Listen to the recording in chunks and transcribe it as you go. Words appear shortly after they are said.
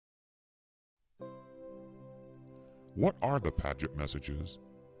What are the Padgett Messages?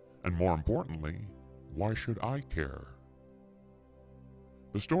 And more importantly, why should I care?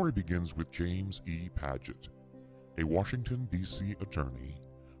 The story begins with James E. Padgett, a Washington, D.C. attorney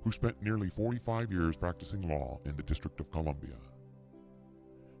who spent nearly 45 years practicing law in the District of Columbia.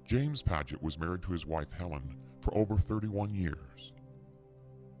 James Padgett was married to his wife Helen for over 31 years.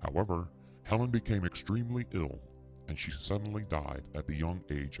 However, Helen became extremely ill and she suddenly died at the young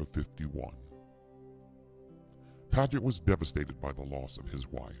age of 51. Padgett was devastated by the loss of his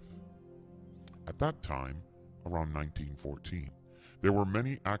wife. At that time, around 1914, there were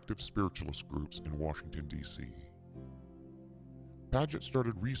many active spiritualist groups in Washington, D.C. Padgett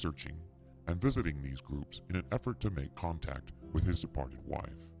started researching and visiting these groups in an effort to make contact with his departed wife.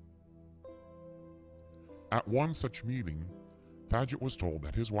 At one such meeting, Padgett was told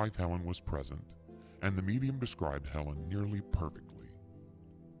that his wife Helen was present, and the medium described Helen nearly perfectly.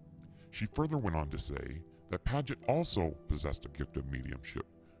 She further went on to say that Padgett also possessed a gift of mediumship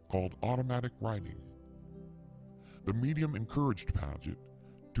called automatic writing. The medium encouraged Padgett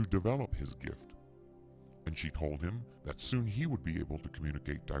to develop his gift, and she told him that soon he would be able to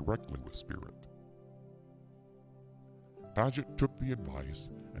communicate directly with spirit. Padgett took the advice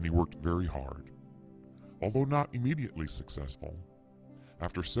and he worked very hard. Although not immediately successful,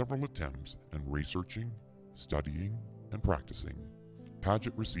 after several attempts and researching, studying, and practicing,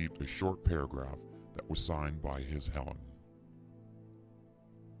 Padgett received a short paragraph that was signed by his Helen.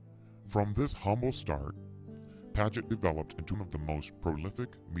 From this humble start, Padgett developed into one of the most prolific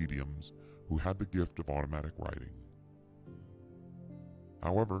mediums who had the gift of automatic writing.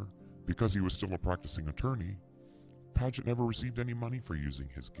 However, because he was still a practicing attorney, Padgett never received any money for using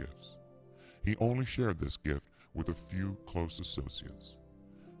his gifts. He only shared this gift with a few close associates,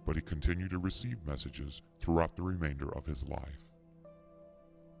 but he continued to receive messages throughout the remainder of his life.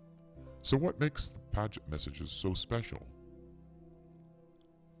 So what makes the Padgett Messages so special?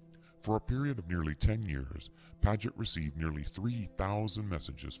 For a period of nearly 10 years, Padgett received nearly 3,000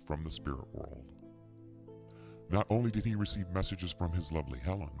 messages from the spirit world. Not only did he receive messages from his lovely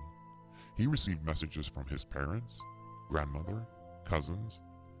Helen, he received messages from his parents, grandmother, cousins,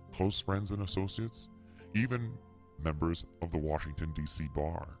 close friends and associates, even members of the Washington, D.C.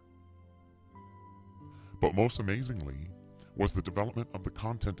 bar. But most amazingly was the development of the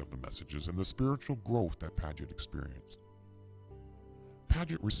content of the messages and the spiritual growth that Padgett experienced.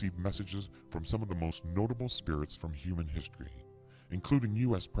 Padgett received messages from some of the most notable spirits from human history, including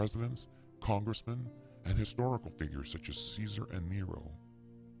U.S. presidents, congressmen, and historical figures such as Caesar and Nero.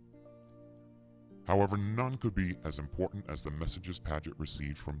 However, none could be as important as the messages Padgett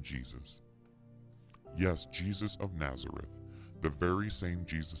received from Jesus. Yes, Jesus of Nazareth, the very same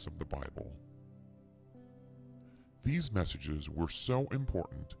Jesus of the Bible. These messages were so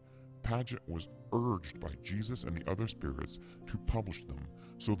important, Padgett was urged by Jesus and the other spirits to publish them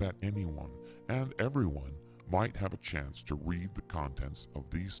so that anyone and everyone might have a chance to read the contents of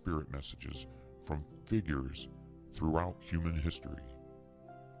these spirit messages from figures throughout human history.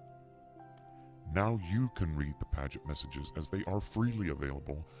 Now you can read the Padgett Messages as they are freely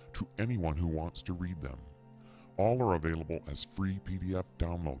available to anyone who wants to read them. All are available as free PDF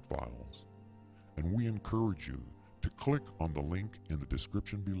download files, and we encourage you to click on the link in the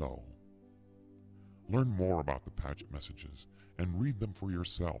description below. Learn more about the Padgett Messages and read them for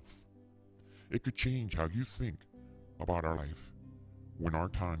yourself. It could change how you think about our life when our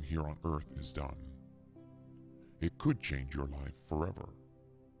time here on earth is done. It could change your life forever.